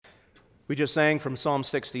We just sang from Psalm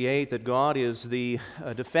 68 that God is the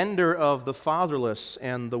defender of the fatherless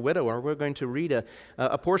and the widower. We're going to read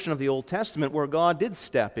a portion of the Old Testament where God did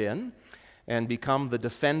step in and become the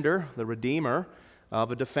defender, the redeemer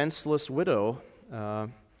of a defenseless widow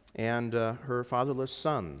and her fatherless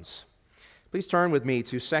sons. Please turn with me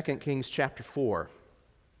to 2 Kings chapter 4.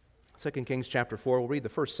 2 Kings chapter 4, we'll read the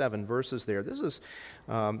first 7 verses there. This is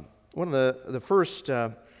one of the first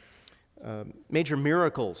major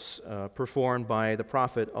miracles performed by the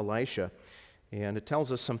prophet Elisha. And it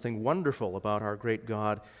tells us something wonderful about our great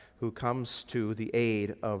God who comes to the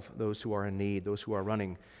aid of those who are in need, those who are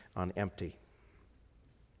running on empty.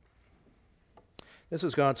 This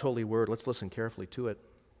is God's holy word. Let's listen carefully to it.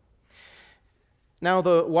 Now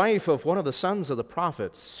the wife of one of the sons of the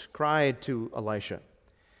prophets cried to Elisha,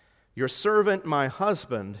 "Your servant, my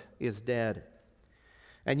husband, is dead.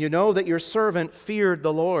 And you know that your servant feared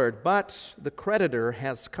the Lord, but the creditor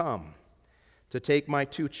has come to take my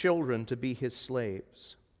 2 children to be his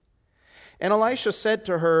slaves." And Elisha said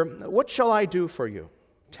to her, "What shall I do for you?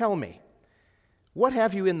 Tell me, what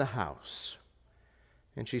have you in the house?"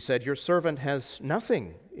 And she said, "Your servant has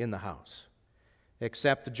nothing in the house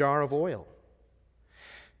except a jar of oil."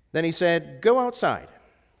 Then he said, "Go outside,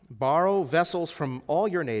 borrow vessels from all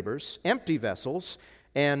your neighbors, empty vessels,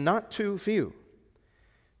 and not too few.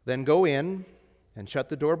 Then go in and shut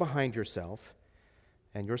the door behind yourself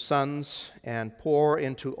and your sons and pour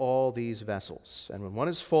into all these vessels. And when one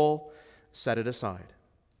is full, set it aside."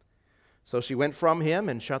 So she went from him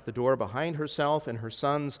and shut the door behind herself and her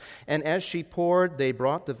sons. And as she poured, they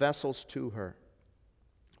brought the vessels to her.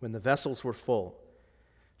 When the vessels were full,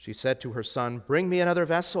 she said to her son, "Bring me another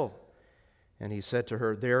vessel." And he said to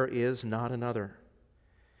her, "There is not another."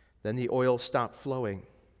 Then the oil stopped flowing.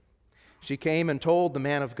 She came and told the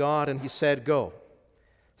man of God, and he said, "Go,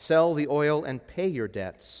 sell the oil and pay your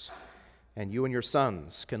debts, and you and your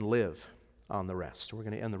sons can live on the rest." We're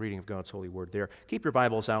going to end the reading of God's holy word there. Keep your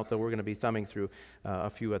Bibles out, though. We're going to be thumbing through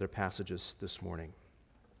a few other passages this morning.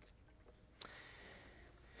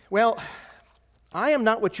 Well, I am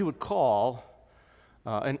not what you would call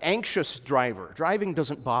an anxious driver. Driving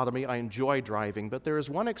doesn't bother me. I enjoy driving, but there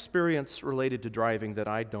is one experience related to driving that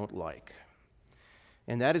I don't like.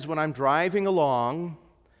 And that is when I'm driving along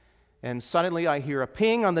and suddenly I hear a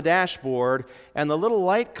ping on the dashboard and the little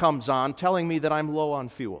light comes on telling me that I'm low on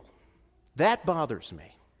fuel. That bothers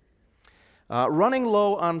me. Running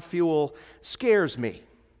low on fuel scares me.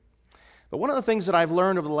 But one of the things that I've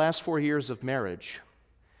learned over the last 4 years of marriage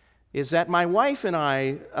is that my wife and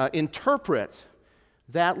I interpret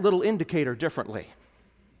that little indicator differently.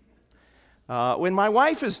 When my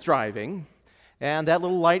wife is driving and that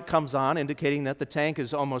little light comes on indicating that the tank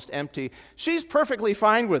is almost empty, she's perfectly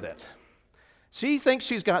fine with it. She thinks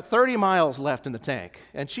she's got 30 miles left in the tank,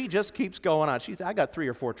 and she just keeps going on. I got 3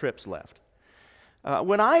 or 4 trips left.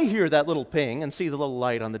 When I hear that little ping and see the little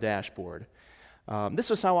light on the dashboard, this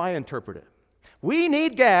is how I interpret it. We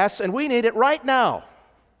need gas, and we need it right now.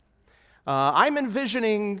 I'm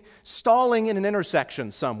envisioning stalling in an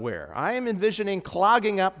intersection somewhere. I am envisioning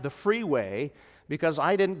clogging up the freeway because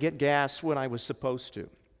I didn't get gas when I was supposed to.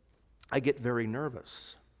 I get very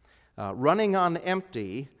nervous. Running on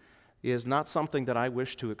empty is not something that I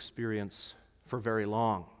wish to experience for very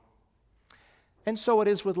long. And so it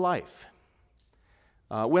is with life.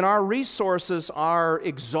 When our resources are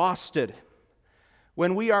exhausted,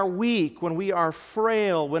 when we are weak, when we are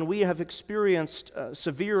frail, when we have experienced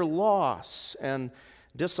severe loss and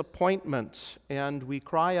disappointment, and we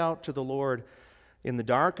cry out to the Lord in the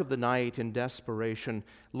dark of the night in desperation,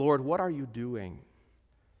 "Lord, what are you doing?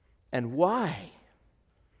 And why?"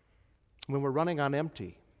 When we're running on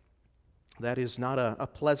empty, that is not a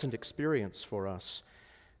pleasant experience for us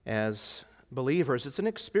as believers. It's an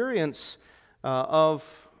experience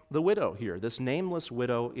of the widow here, this nameless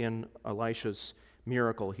widow in Elisha's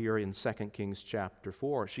miracle here in 2 Kings chapter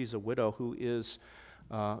 4. She's a widow who is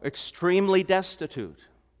extremely destitute.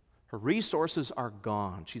 Her resources are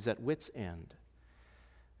gone. She's at wit's end.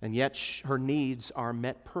 And yet her needs are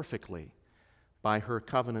met perfectly by her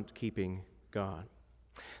covenant-keeping God.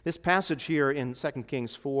 This passage here in 2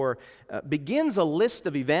 Kings 4 begins a list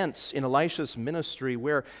of events in Elisha's ministry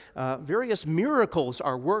where various miracles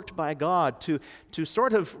are worked by God to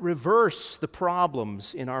sort of reverse the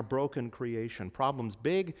problems in our broken creation. Problems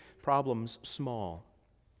big, problems small.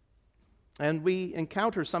 And we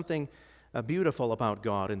encounter something beautiful about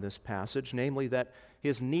God in this passage, namely that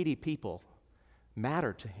his needy people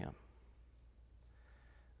matter to him.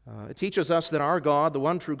 It teaches us that our God, the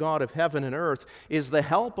one true God of heaven and earth, is the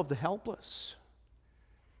help of the helpless.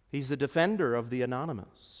 He's the defender of the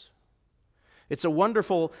anonymous. It's a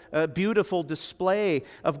wonderful, beautiful display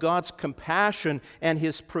of God's compassion and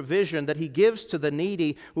His provision that He gives to the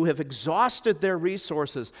needy who have exhausted their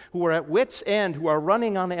resources, who are at wit's end, who are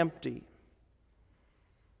running on empty.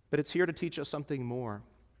 But it's here to teach us something more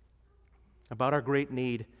about our great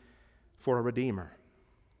need for a Redeemer,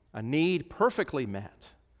 a need perfectly met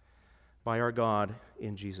by our God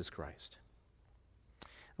in Jesus Christ.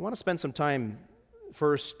 I want to spend some time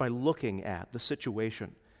first by looking at the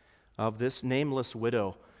situation of this nameless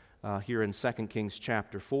widow here in 2 Kings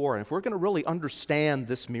chapter 4. And if we're going to really understand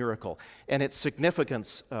this miracle and its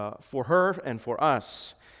significance for her and for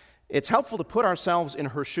us, it's helpful to put ourselves in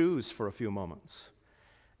her shoes for a few moments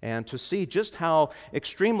and to see just how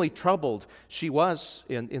extremely troubled she was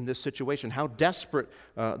in this situation, how desperate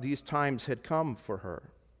these times had come for her.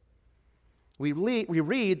 We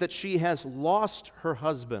read that she has lost her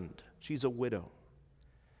husband. She's a widow.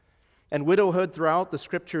 And widowhood throughout the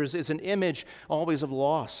Scriptures is an image always of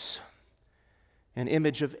loss, an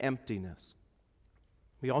image of emptiness.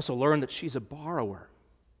 We also learn that she's a borrower.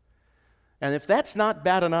 And if that's not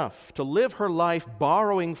bad enough, to live her life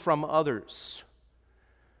borrowing from others,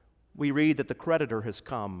 we read that the creditor has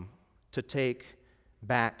come to take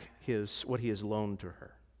back what he has loaned to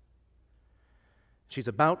her. She's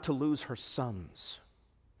about to lose her sons,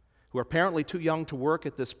 who are apparently too young to work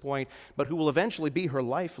at this point, but who will eventually be her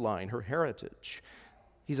lifeline, her heritage.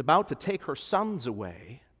 He's about to take her sons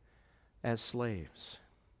away as slaves.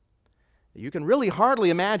 You can really hardly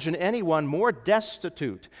imagine anyone more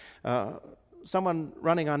destitute, someone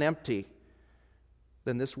running on empty,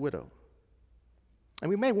 than this widow. And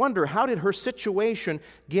we may wonder, how did her situation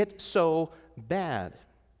get so bad?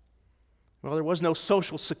 Well, there was no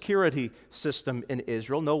social security system in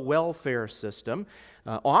Israel, no welfare system.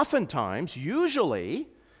 Usually,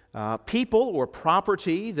 people or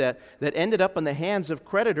property that ended up in the hands of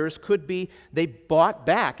creditors they bought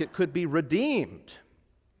back. It could be redeemed.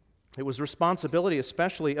 It was responsibility,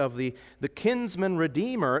 especially of the kinsman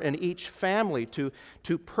redeemer in each family,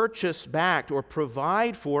 to purchase back or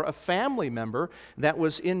provide for a family member that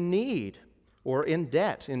was in need or in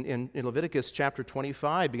debt. In Leviticus chapter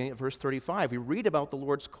 25, beginning at verse 35, we read about the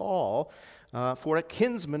Lord's call for a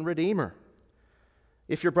kinsman redeemer.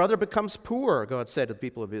 If your brother becomes poor, God said to the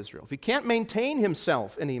people of Israel, if he can't maintain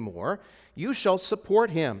himself anymore, you shall support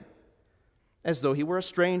him as though he were a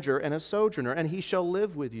stranger and a sojourner, and he shall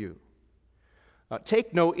live with you.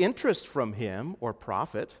 Take no interest from him or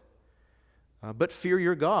profit, but fear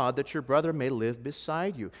your God, that your brother may live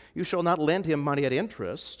beside you. You shall not lend him money at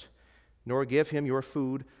interest, nor give him your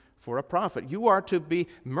food for a profit. You are to be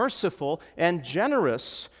merciful and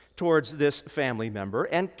generous towards this family member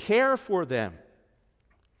and care for them.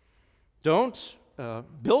 Don't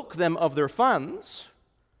bilk them of their funds,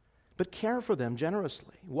 but care for them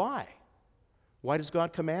generously. Why? Why does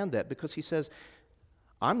God command that? Because He says,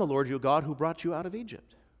 I'm the Lord your God who brought you out of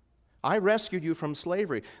Egypt. I rescued you from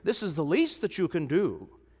slavery. This is the least that you can do,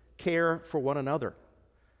 care for one another.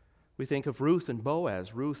 We think of Ruth and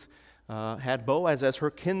Boaz. Ruth had Boaz as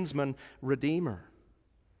her kinsman redeemer.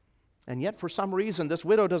 And yet, for some reason, this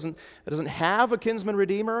widow doesn't have a kinsman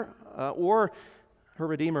redeemer, or her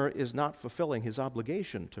redeemer is not fulfilling his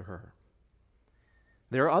obligation to her.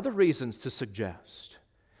 There are other reasons to suggest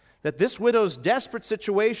that this widow's desperate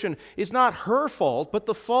situation is not her fault, but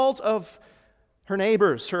the fault of her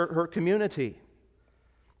neighbors, her community.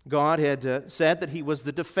 God had said that He was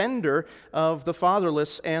the defender of the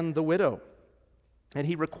fatherless and the widow. And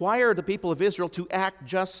He required the people of Israel to act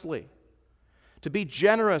justly, to be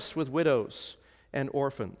generous with widows and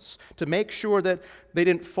orphans, to make sure that they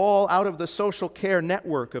didn't fall out of the social care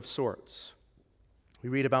network of sorts. We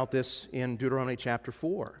read about this in Deuteronomy chapter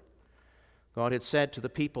 4. God had said to the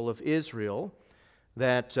people of Israel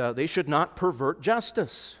that they should not pervert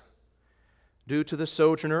justice due to the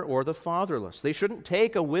sojourner or the fatherless. They shouldn't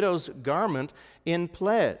take a widow's garment in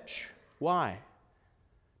pledge. Why?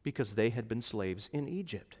 Because they had been slaves in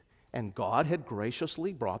Egypt, and God had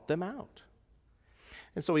graciously brought them out.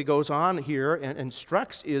 And so He goes on here and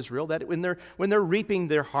instructs Israel that when they're reaping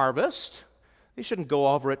their harvest, they shouldn't go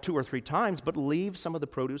over it 2 or 3 times, but leave some of the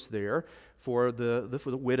produce there for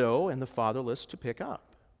the widow and the fatherless to pick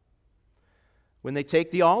up. When they take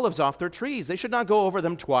the olives off their trees, they should not go over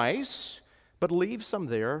them twice, but leave some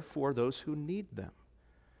there for those who need them.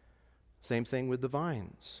 Same thing with the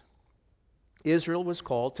vines. Israel was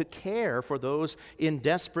called to care for those in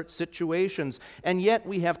desperate situations, and yet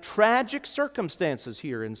we have tragic circumstances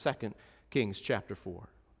here in 2 Kings chapter 4.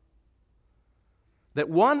 That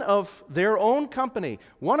one of their own company,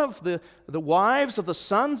 one of the wives of the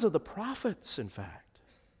sons of the prophets, in fact,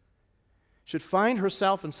 should find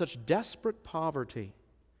herself in such desperate poverty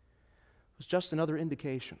was just another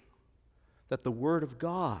indication that the Word of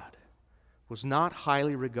God was not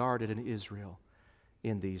highly regarded in Israel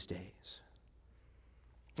in these days.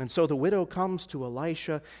 And so the widow comes to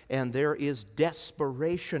Elisha, and there is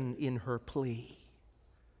desperation in her plea.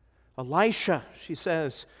 Elisha, she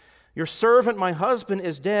says, your servant, my husband,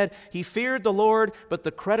 is dead. He feared the Lord, but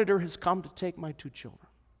the creditor has come to take my 2 children.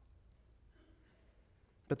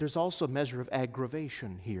 But there's also a measure of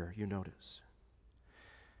aggravation here, you notice.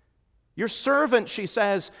 Your servant, she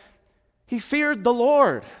says, he feared the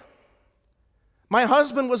Lord. My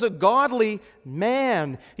husband was a godly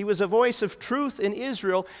man. He was a voice of truth in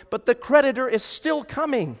Israel, but the creditor is still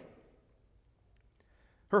coming.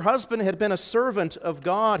 Her husband had been a servant of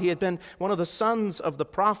God. He had been one of the sons of the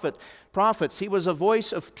prophets. He was a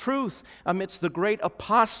voice of truth amidst the great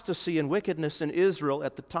apostasy and wickedness in Israel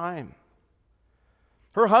at the time.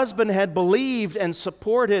 Her husband had believed and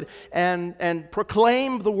supported and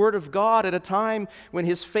proclaimed the Word of God at a time when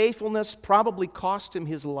his faithfulness probably cost him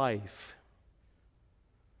his life.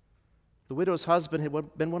 The widow's husband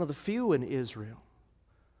had been one of the few in Israel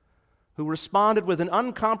who responded with an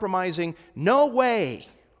uncompromising no way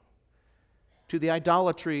to the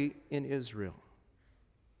idolatry in Israel.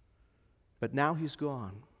 But now he's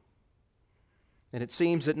gone. And it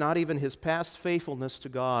seems that not even his past faithfulness to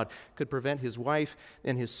God could prevent his wife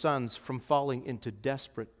and his sons from falling into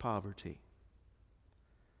desperate poverty.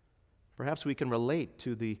 Perhaps we can relate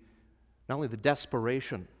to not only the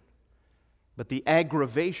desperation, but the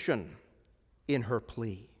aggravation in her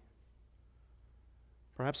plea.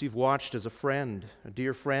 Perhaps you've watched as a friend, a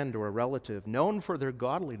dear friend or a relative, known for their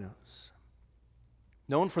godliness,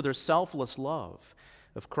 known for their selfless love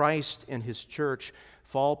of Christ and His church,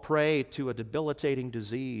 fall prey to a debilitating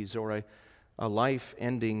disease or a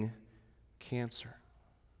life-ending cancer.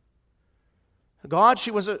 God,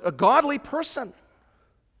 she was a godly person.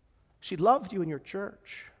 She loved you in your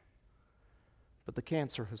church, but the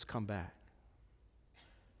cancer has come back.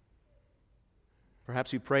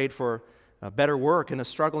 Perhaps you prayed for better work in a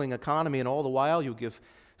struggling economy, and all the while you give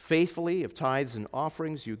faithfully of tithes and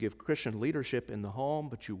offerings, you give Christian leadership in the home,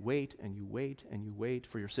 but you wait and you wait and you wait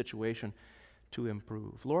for your situation to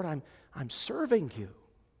improve. Lord, I'm serving you,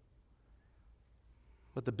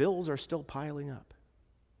 but the bills are still piling up.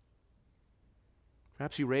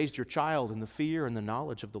 Perhaps you raised your child in the fear and the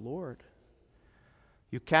knowledge of the Lord.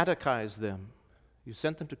 You catechized them. You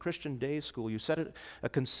sent them to Christian day school. You set a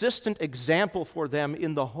consistent example for them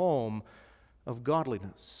in the home of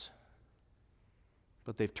godliness.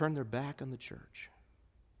 But they've turned their back on the church.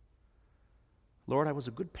 Lord, I was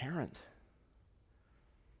a good parent,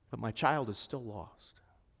 but my child is still lost.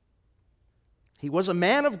 He was a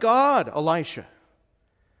man of God, Elisha,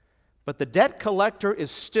 but the debt collector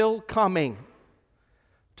is still coming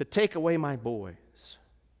to take away my boys,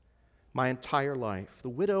 my entire life. The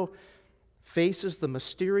widow faces the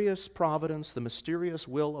mysterious providence, the mysterious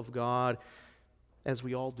will of God, as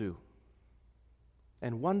we all do,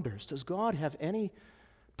 and wonders, does God have any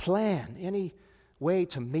plan, any way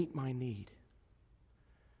to meet my need?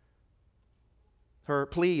 Her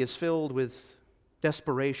plea is filled with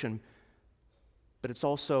desperation, but it's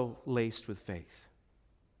also laced with faith.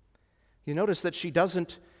 You notice that she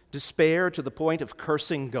doesn't despair to the point of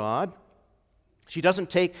cursing God. She doesn't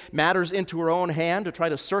take matters into her own hand to try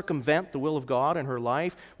to circumvent the will of God in her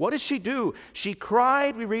life. What does she do? She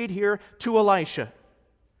cried, we read here, to Elisha,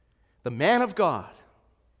 the man of God,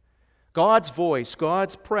 God's voice,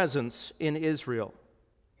 God's presence in Israel.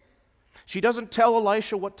 She doesn't tell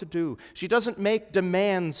Elisha what to do. She doesn't make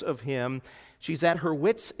demands of him. She's at her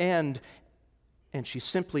wit's end, and she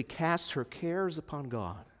simply casts her cares upon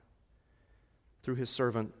God through His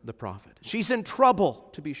servant, the prophet. She's in trouble,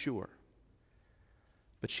 to be sure,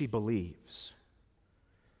 but she believes.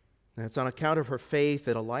 And it's on account of her faith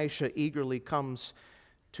that Elisha eagerly comes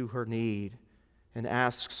to her need and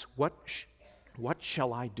asks, What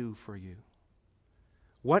shall I do for you?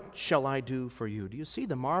 What shall I do for you? Do you see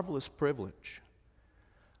the marvelous privilege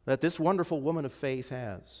that this wonderful woman of faith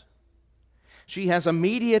has? She has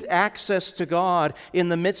immediate access to God in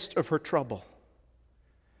the midst of her trouble.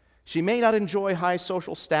 She may not enjoy high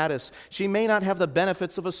social status. She may not have the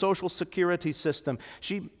benefits of a social security system.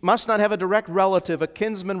 She must not have a direct relative, a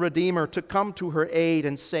kinsman redeemer, to come to her aid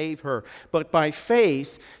and save her. But by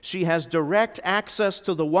faith, she has direct access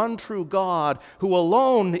to the one true God who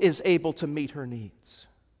alone is able to meet her needs.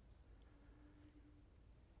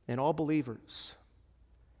 And all believers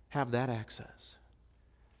have that access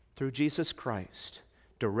through Jesus Christ,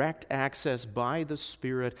 direct access by the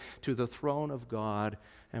Spirit to the throne of God.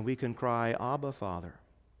 And we can cry, Abba, Father.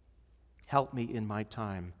 Help me in my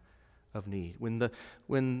time of need. When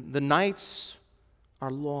the nights are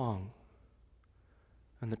long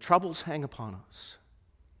and the troubles hang upon us,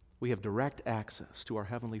 we have direct access to our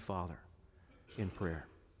Heavenly Father in prayer.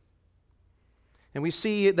 And we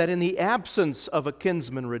see that in the absence of a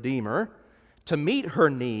kinsman redeemer to meet her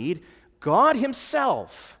need, God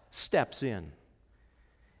Himself steps in.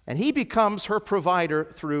 And He becomes her provider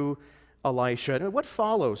through Elisha. And what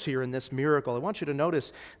follows here in this miracle, I want you to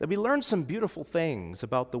notice that we learn some beautiful things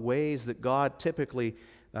about the ways that God typically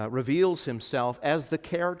reveals Himself as the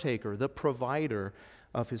caretaker, the provider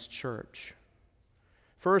of His church.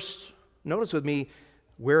 First, notice with me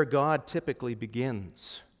where God typically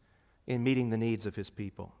begins in meeting the needs of His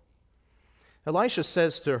people. Elisha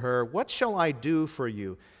says to her, "What shall I do for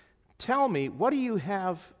you? Tell me, what do you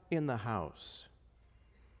have in the house?"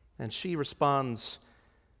 And she responds,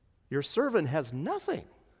 "Your servant has nothing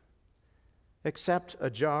except a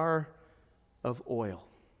jar of oil."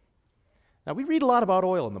 Now, we read a lot about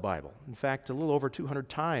oil in the Bible. In fact, a little over 200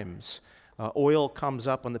 times oil comes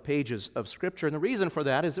up on the pages of Scripture. And the reason for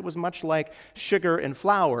that is it was much like sugar and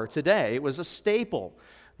flour today. It was a staple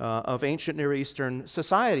of ancient Near Eastern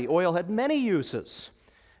society. Oil had many uses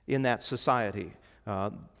in that society.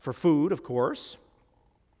 For food, of course,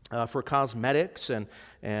 for cosmetics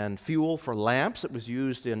and fuel for lamps. It was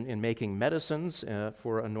used in making medicines,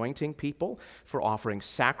 for anointing people, for offering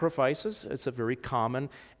sacrifices. It's a very common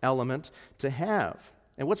element to have.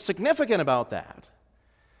 And what's significant about that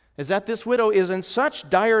is that this widow is in such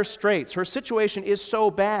dire straits. Her situation is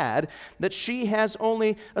so bad that she has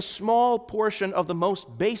only a small portion of the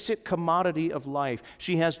most basic commodity of life.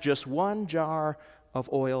 She has just one jar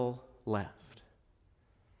of oil left.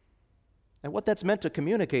 And what that's meant to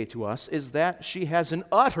communicate to us is that she has an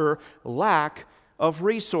utter lack of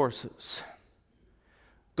resources.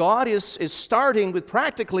 God is starting with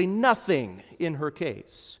practically nothing in her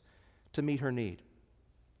case to meet her need.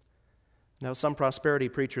 Now, some prosperity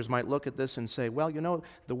preachers might look at this and say, well, you know,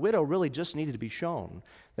 the widow really just needed to be shown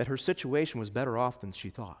that her situation was better off than she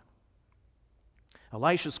thought.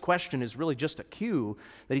 Elisha's question is really just a cue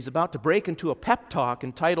that he's about to break into a pep talk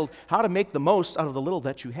entitled, "How to Make the Most Out of the Little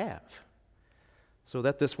That You Have." So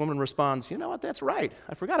that this woman responds, "You know what, that's right.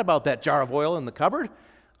 I forgot about that jar of oil in the cupboard.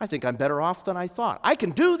 I think I'm better off than I thought. I can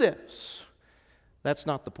do this." That's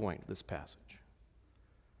not the point of this passage.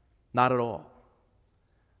 Not at all.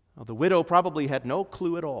 Now, the widow probably had no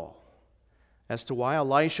clue at all as to why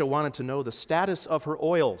Elisha wanted to know the status of her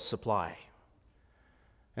oil supply.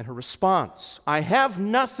 And her response, "I have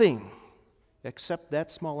nothing except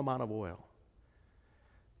that small amount of oil,"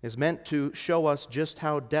 is meant to show us just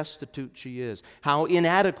how destitute she is, how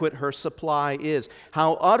inadequate her supply is,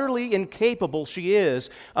 how utterly incapable she is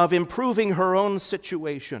of improving her own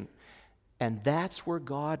situation. And that's where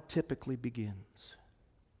God typically begins.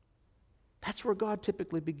 That's where God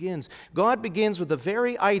typically begins. God begins with the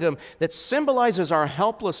very item that symbolizes our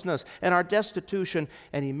helplessness and our destitution,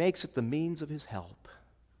 and He makes it the means of His help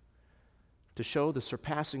to show the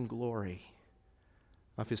surpassing glory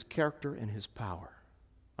of His character and His power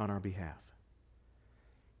on our behalf.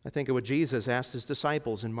 I think of what Jesus asked His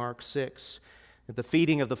disciples in Mark 6 at the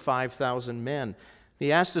feeding of the 5,000 men.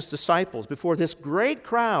 He asked His disciples before this great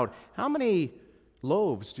crowd, "How many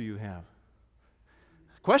loaves do you have?"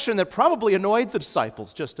 Question that probably annoyed the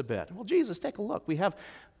disciples just a bit. "Well, Jesus, take a look. We have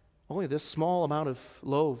only this small amount of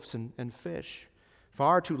loaves and fish.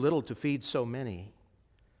 Far too little to feed so many."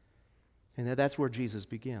 And that's where Jesus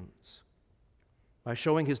begins. By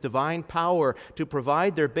showing His divine power to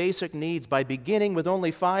provide their basic needs, by beginning with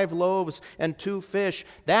only 5 loaves and 2 fish.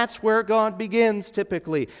 That's where God begins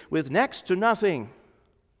typically, with next to nothing,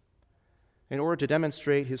 in order to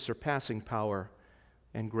demonstrate His surpassing power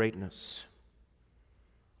and greatness.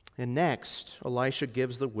 And next, Elisha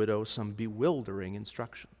gives the widow some bewildering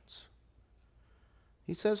instructions.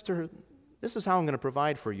 He says to her, "This is how I'm going to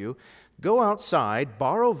provide for you. Go outside,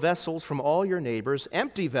 borrow vessels from all your neighbors,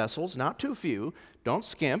 empty vessels, not too few. Don't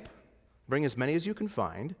skimp. Bring as many as you can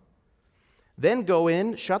find. Then go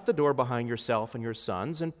in, shut the door behind yourself and your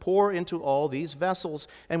sons, and pour into all these vessels.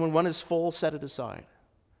 And when one is full, set it aside."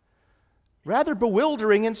 Rather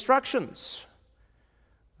bewildering instructions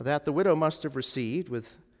that the widow must have received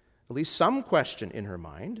with at least some question in her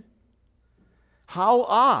mind. How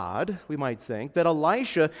odd, we might think, that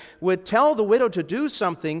Elisha would tell the widow to do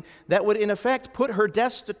something that would in effect put her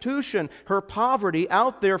destitution, her poverty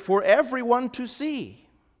out there for everyone to see.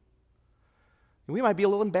 And we might be a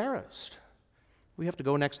little embarrassed. We have to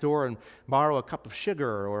go next door and borrow a cup of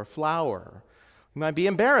sugar or flour. We might be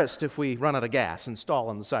embarrassed if we run out of gas and stall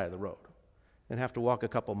on the side of the road and have to walk a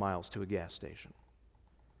couple miles to a gas station.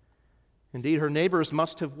 Indeed, her neighbors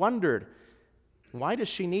must have wondered, why does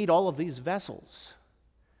she need all of these vessels?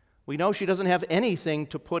 We know she doesn't have anything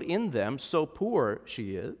to put in them, so poor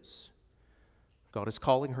she is. God is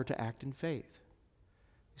calling her to act in faith.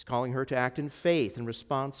 He's calling her to act in faith in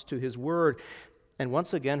response to His word. And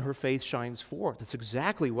once again, her faith shines forth. That's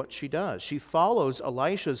exactly what she does. She follows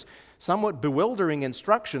Elisha's somewhat bewildering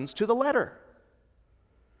instructions to the letter.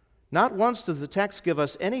 Not once does the text give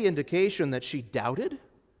us any indication that she doubted,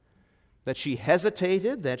 that she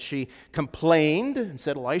hesitated, that she complained and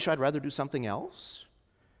said, Elisha, I'd rather do something else.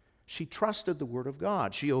 She trusted the word of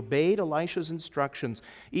God. She obeyed Elisha's instructions,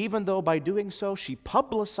 even though by doing so she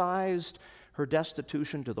publicized her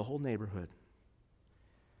destitution to the whole neighborhood.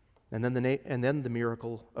 And then the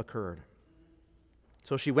miracle occurred.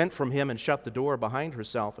 So she went from him and shut the door behind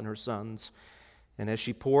herself and her sons. And as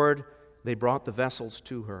she poured, they brought the vessels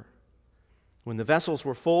to her. When the vessels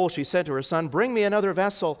were full, she said to her son, bring me another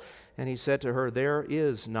vessel. And he said to her, there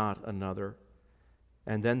is not another.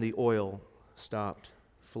 And then the oil stopped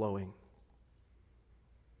flowing.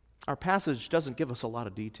 Our passage doesn't give us a lot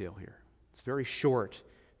of detail here. It's very short,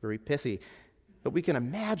 very pithy. But we can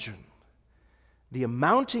imagine the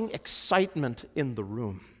amounting excitement in the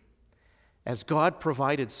room as God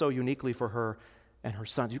provided so uniquely for her and her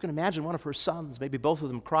sons. You can imagine one of her sons, maybe both of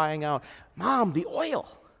them, crying out, Mom, the oil,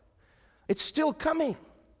 it's still coming.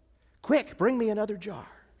 Quick, bring me another jar.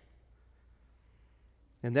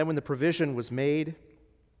 And then when the provision was made,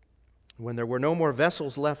 when there were no more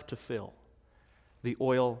vessels left to fill, the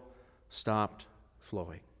oil stopped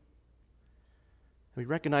flowing. We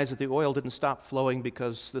recognize that the oil didn't stop flowing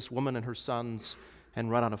because this woman and her sons had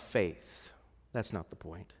run out of faith. That's not the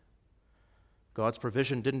point. God's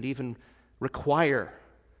provision didn't even require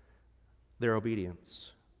their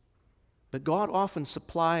obedience. But God often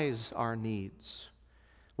supplies our needs,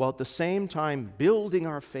 while at the same time building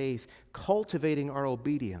our faith, cultivating our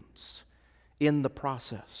obedience in the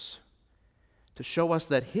process, to show us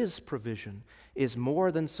that His provision is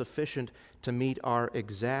more than sufficient to meet our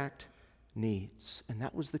exact needs. And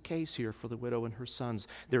that was the case here for the widow and her sons.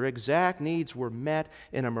 Their exact needs were met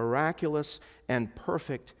in a miraculous and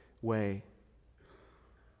perfect way.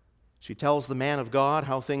 She tells the man of God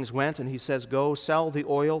how things went, and he says, go, sell the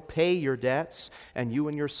oil, pay your debts, and you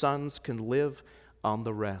and your sons can live on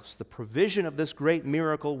the rest. The provision of this great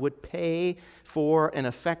miracle would pay for and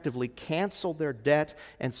effectively cancel their debt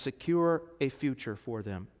and secure a future for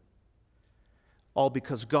them. All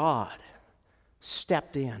because God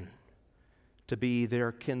stepped in to be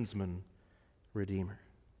their kinsman redeemer.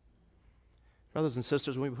 Brothers and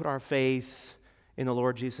sisters, when we put our faith in the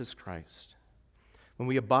Lord Jesus Christ, when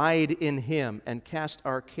we abide in Him and cast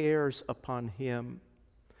our cares upon Him,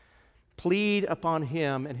 plead upon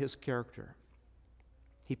Him and His character,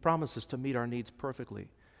 He promises to meet our needs perfectly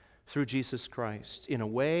through Jesus Christ in a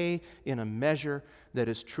way, in a measure that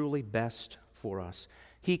is truly best for us.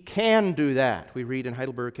 He can do that, we read in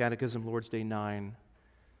Heidelberg Catechism, Lord's Day 9,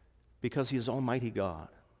 because He is Almighty God.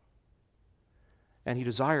 And He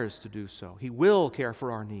desires to do so. He will care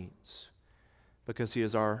for our needs because He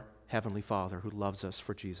is our Heavenly Father who loves us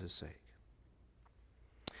for Jesus' sake.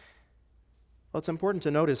 Well, it's important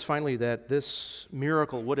to notice, finally, that this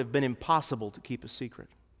miracle would have been impossible to keep a secret.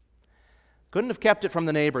 Couldn't have kept it from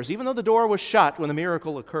the neighbors. Even though the door was shut when the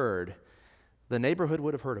miracle occurred, the neighborhood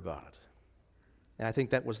would have heard about it. And I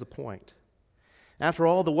think that was the point. After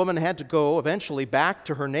all, the woman had to go eventually back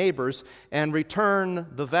to her neighbors and return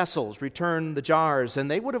the vessels, return the jars, and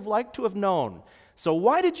they would have liked to have known. So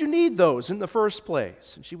why did you need those in the first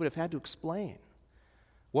place? And she would have had to explain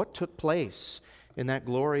what took place in that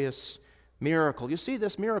glorious miracle. You see,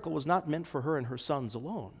 this miracle was not meant for her and her sons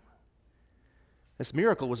alone. This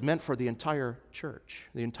miracle was meant for the entire church,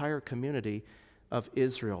 the entire community of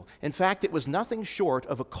Israel. In fact, it was nothing short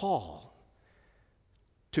of a call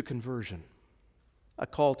to conversion, a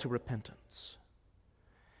call to repentance.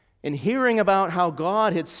 In hearing about how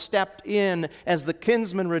God had stepped in as the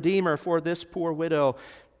kinsman redeemer for this poor widow,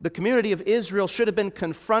 the community of Israel should have been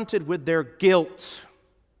confronted with their guilt,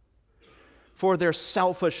 for their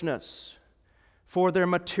selfishness, for their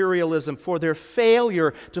materialism, for their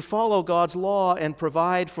failure to follow God's law and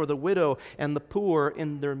provide for the widow and the poor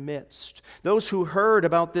in their midst. Those who heard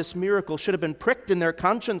about this miracle should have been pricked in their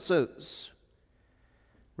consciences,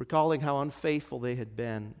 recalling how unfaithful they had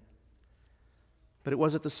been. But it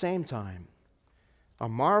was at the same time a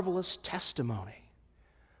marvelous testimony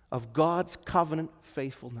of God's covenant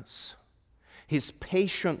faithfulness, His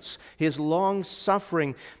patience, His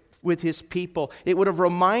long-suffering, with his people. It would have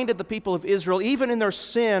reminded the people of Israel, even in their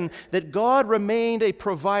sin, that God remained a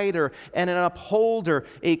provider and an upholder,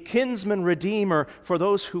 a kinsman redeemer for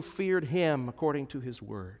those who feared him according to his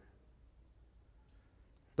word.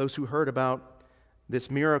 Those who heard about this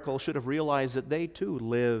miracle should have realized that they too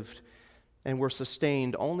lived and were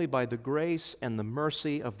sustained only by the grace and the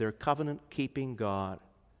mercy of their covenant-keeping God.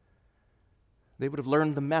 They would have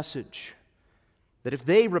learned the message that if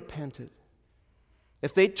they repented,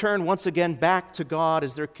 if they turned once again back to God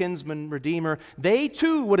as their kinsman redeemer, they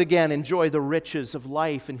too would again enjoy the riches of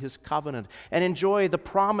life in his covenant and enjoy the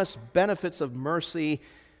promised benefits of mercy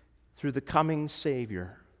through the coming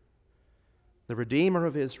Savior, the Redeemer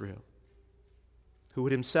of Israel, who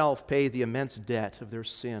would himself pay the immense debt of their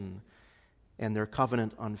sin and their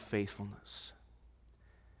covenant unfaithfulness.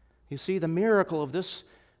 You see, the miracle of this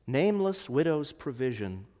nameless widow's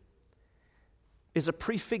provision is a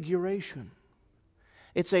prefiguration.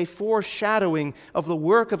 It's a foreshadowing of the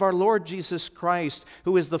work of our Lord Jesus Christ,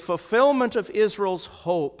 who is the fulfillment of Israel's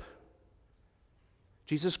hope.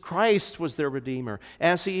 Jesus Christ was their Redeemer,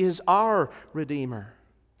 as he is our Redeemer.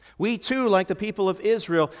 We too, like the people of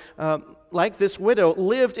Israel, like this widow,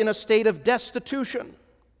 lived in a state of destitution,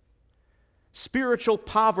 spiritual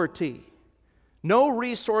poverty, no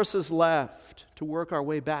resources left to work our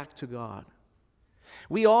way back to God.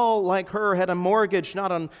 We all, like her, had a mortgage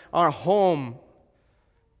not on our home,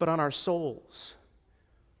 but on our souls,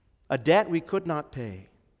 a debt we could not pay.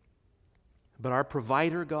 But our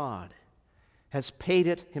provider God has paid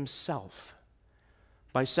it himself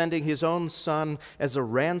by sending his own Son as a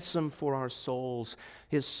ransom for our souls,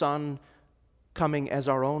 his Son coming as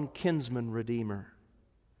our own kinsman redeemer.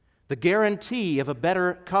 The guarantee of a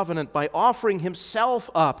better covenant by offering himself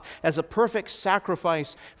up as a perfect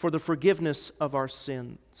sacrifice for the forgiveness of our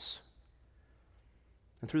sins.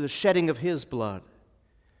 And through the shedding of his blood,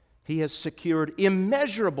 he has secured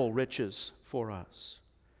immeasurable riches for us,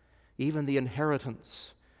 even the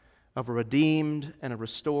inheritance of a redeemed and a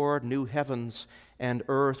restored new heavens and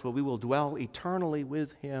earth where we will dwell eternally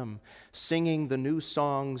with him, singing the new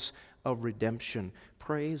songs of redemption.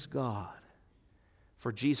 Praise God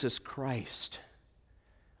for Jesus Christ,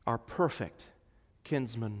 our perfect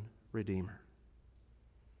kinsman redeemer.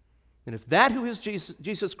 And if that who is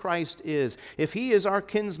Jesus Christ is, if he is our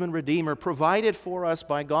kinsman redeemer, provided for us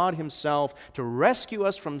by God himself to rescue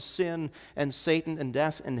us from sin and Satan and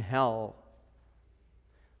death and hell,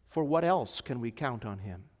 for what else can we count on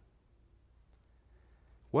him?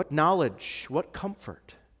 What knowledge, what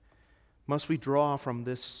comfort must we draw from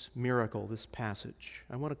this miracle, this passage?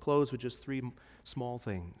 I want to close with just three small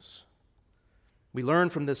things. We learn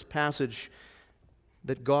from this passage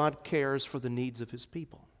that God cares for the needs of his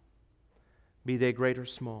people, be they great or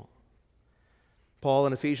small. Paul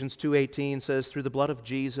in Ephesians 2:18 says, through the blood of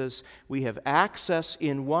Jesus, we have access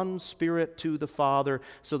in one Spirit to the Father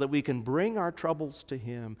so that we can bring our troubles to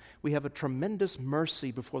him. We have a tremendous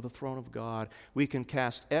mercy before the throne of God. We can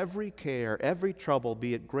cast every care, every trouble,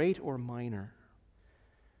 be it great or minor,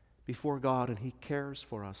 before God, and he cares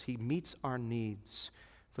for us. He meets our needs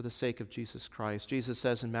for the sake of Jesus Christ. Jesus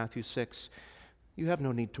says in Matthew 6, you have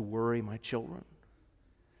no need to worry, my children.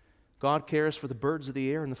 God cares for the birds of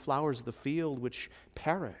the air and the flowers of the field which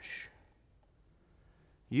perish.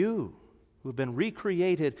 You, who have been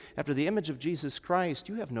recreated after the image of Jesus Christ,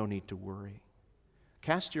 you have no need to worry.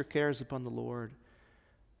 Cast your cares upon the Lord,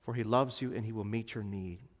 for he loves you and he will meet your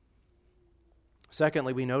need.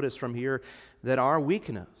 Secondly, we notice from here that our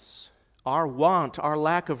weakness, our want, our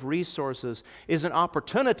lack of resources is an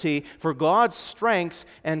opportunity for God's strength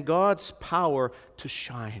and God's power to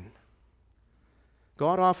shine.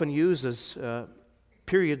 God often uses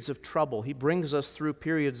periods of trouble. He brings us through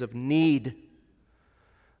periods of need,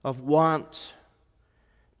 of want,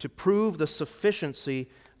 to prove the sufficiency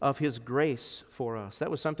of his grace for us. That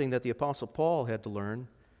was something that the Apostle Paul had to learn.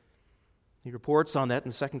 He reports on that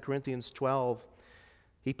in 2 Corinthians 12.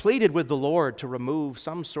 He pleaded with the Lord to remove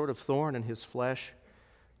some sort of thorn in his flesh,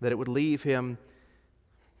 that it would leave him.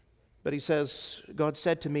 But he says, God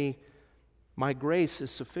said to me, my grace is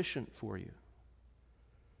sufficient for you.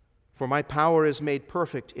 For my power is made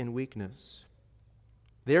perfect in weakness.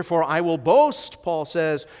 Therefore I will boast, Paul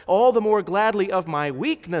says, all the more gladly of my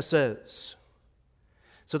weaknesses,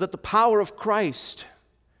 so that the power of Christ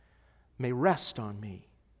may rest on me.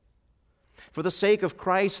 For the sake of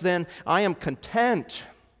Christ, then, I am content,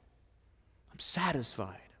 I'm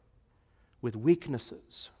satisfied with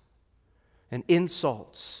weaknesses and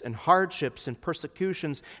insults and hardships and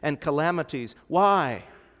persecutions and calamities. Why?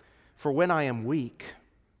 For when I am weak,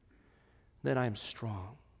 then I am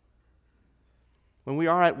strong. When we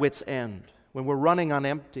are at wit's end, when we're running on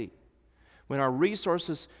empty, when our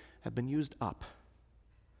resources have been used up,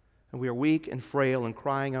 and we are weak and frail and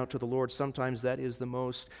crying out to the Lord, sometimes that is the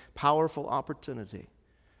most powerful opportunity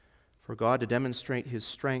for God to demonstrate His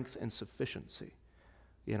strength and sufficiency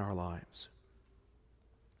in our lives.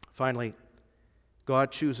 Finally,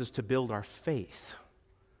 God chooses to build our faith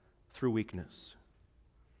through weakness.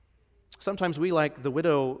 Sometimes we, like the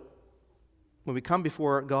widow, when we come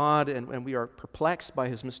before God and we are perplexed by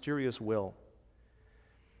His mysterious will,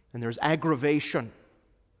 and there's aggravation,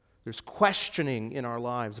 there's questioning in our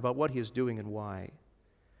lives about what He is doing and why.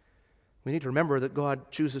 We need to remember that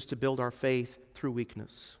God chooses to build our faith through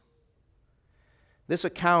weakness. This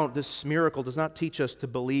account, this miracle, does not teach us to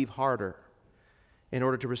believe harder in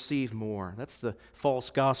order to receive more. That's the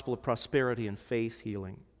false gospel of prosperity and faith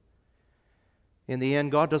healing. In the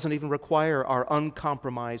end, God doesn't even require our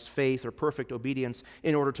uncompromised faith or perfect obedience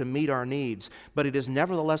in order to meet our needs. But it is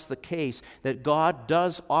nevertheless the case that God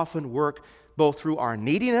does often work both through our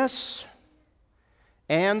neediness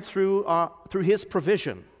and through His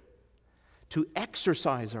provision to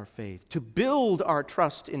exercise our faith, to build our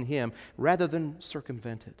trust in Him rather than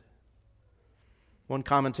circumvent it. One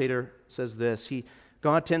commentator says this: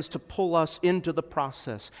 God tends to pull us into the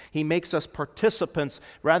process. He makes us participants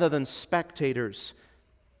rather than spectators.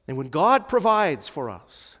 And when God provides for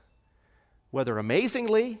us, whether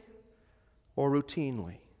amazingly or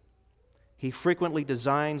routinely, He frequently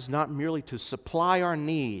designs not merely to supply our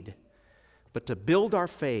need, but to build our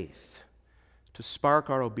faith, to spark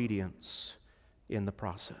our obedience in the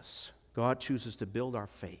process. God chooses to build our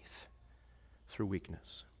faith through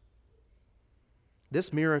weakness.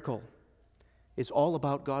 This miracle is all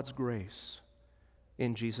about God's grace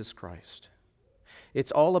in Jesus Christ.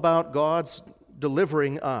 It's all about God's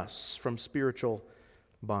delivering us from spiritual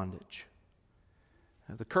bondage.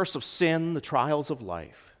 The curse of sin, the trials of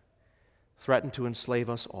life, threaten to enslave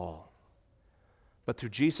us all. But through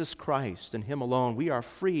Jesus Christ and Him alone, we are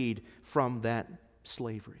freed from that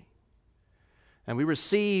slavery. And we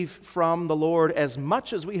receive from the Lord as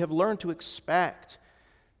much as we have learned to expect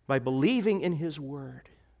by believing in His Word.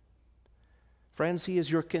 Friends, He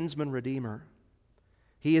is your kinsman redeemer.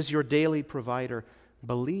 He is your daily provider.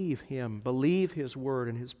 Believe Him. Believe His Word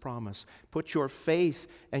and His promise. Put your faith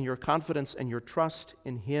and your confidence and your trust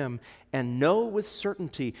in Him, and know with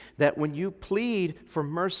certainty that when you plead for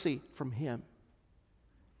mercy from Him,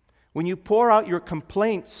 when you pour out your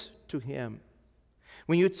complaints to Him,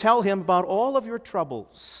 when you tell Him about all of your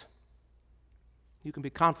troubles, you can be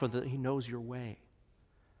confident that He knows your way.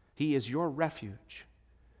 He is your refuge.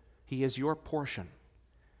 He is your portion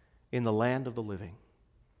in the land of the living.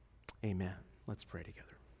 Amen. Let's pray together.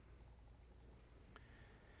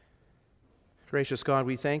 Gracious God,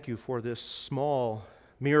 we thank You for this small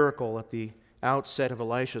miracle at the outset of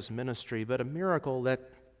Elisha's ministry, but a miracle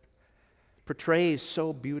that portrays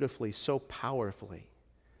so beautifully, so powerfully,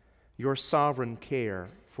 Your sovereign care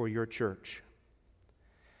for Your church.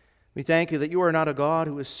 We thank You that You are not a God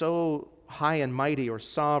who is so high and mighty or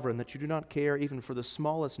sovereign that You do not care even for the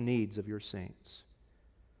smallest needs of Your saints.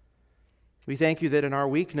 We thank You that in our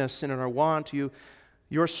weakness and in our want,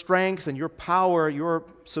 Your strength and Your power, Your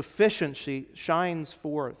sufficiency shines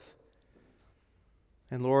forth.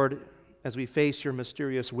 And Lord, as we face Your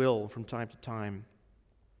mysterious will from time to time,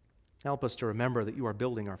 help us to remember that You are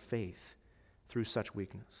building our faith through such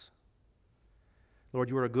weakness. Lord,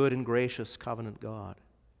 You are a good and gracious covenant God,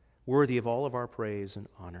 worthy of all of our praise and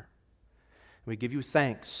honor. We give You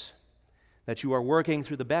thanks that You are working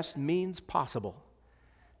through the best means possible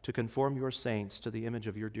to conform Your saints to the image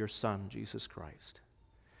of Your dear Son, Jesus Christ.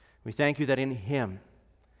 We thank You that in Him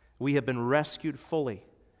we have been rescued fully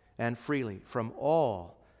and freely from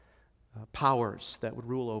all powers that would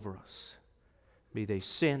rule over us, be they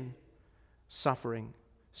sin, suffering,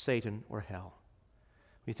 Satan, or hell.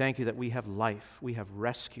 We thank You that we have life, we have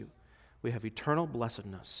rescue, we have eternal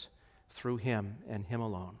blessedness through Him and Him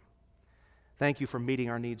alone. Thank You for meeting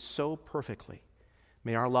our needs so perfectly.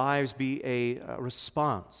 May our lives be a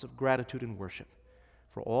response of gratitude and worship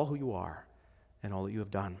for all who You are and all that You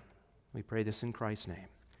have done. We pray this in Christ's name.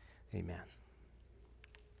 Amen.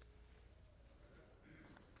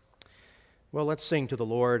 Well, let's sing to the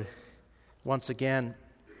Lord once again.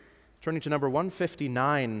 Turning to number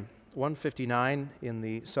 159 in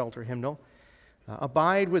the Psalter hymnal.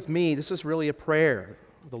 Abide with me. This is really a prayer.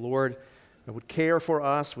 The Lord would care for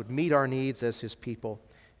us, would meet our needs as His people,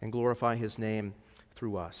 and glorify His name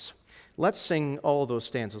through us. Let's sing all those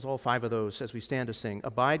stanzas, all 5 of those, as we stand to sing.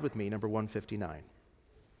 Abide with me, number 159.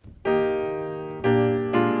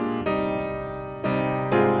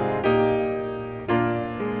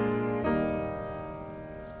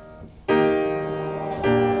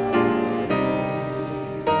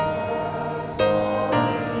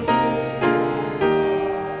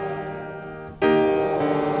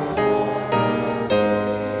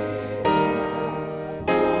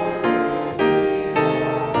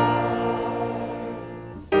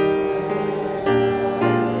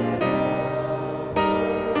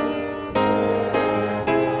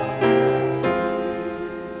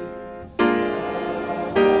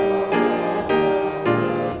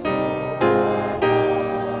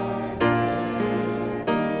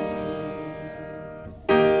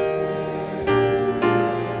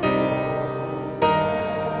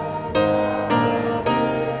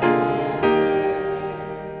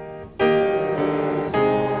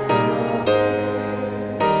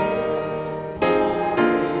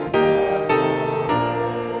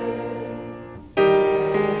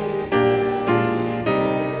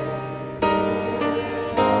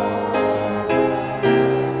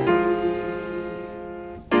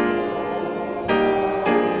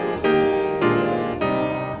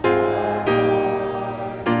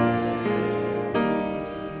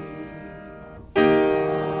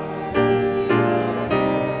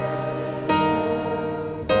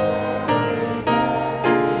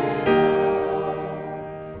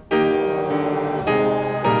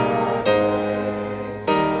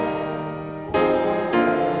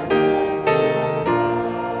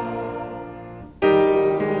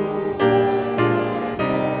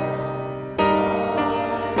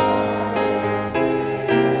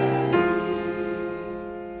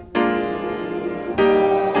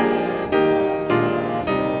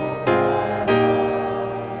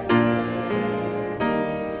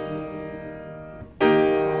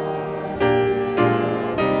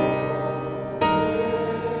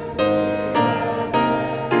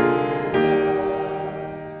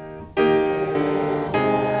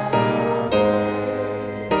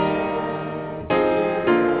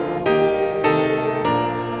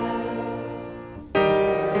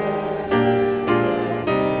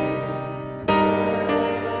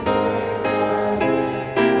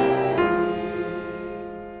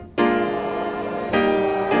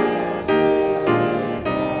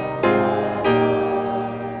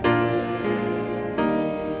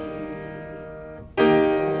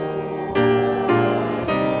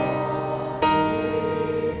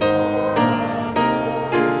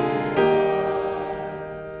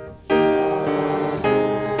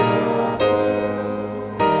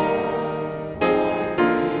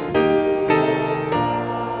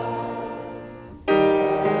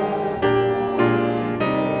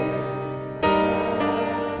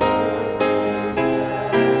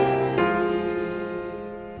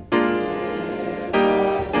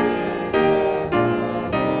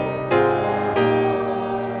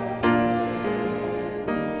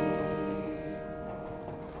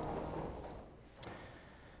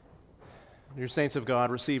 Dear saints of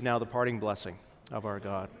God, receive now the parting blessing of our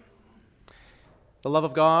God. The love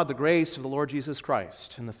of God, the grace of the Lord Jesus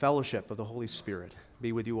Christ, and the fellowship of the Holy Spirit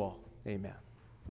be with you all. Amen.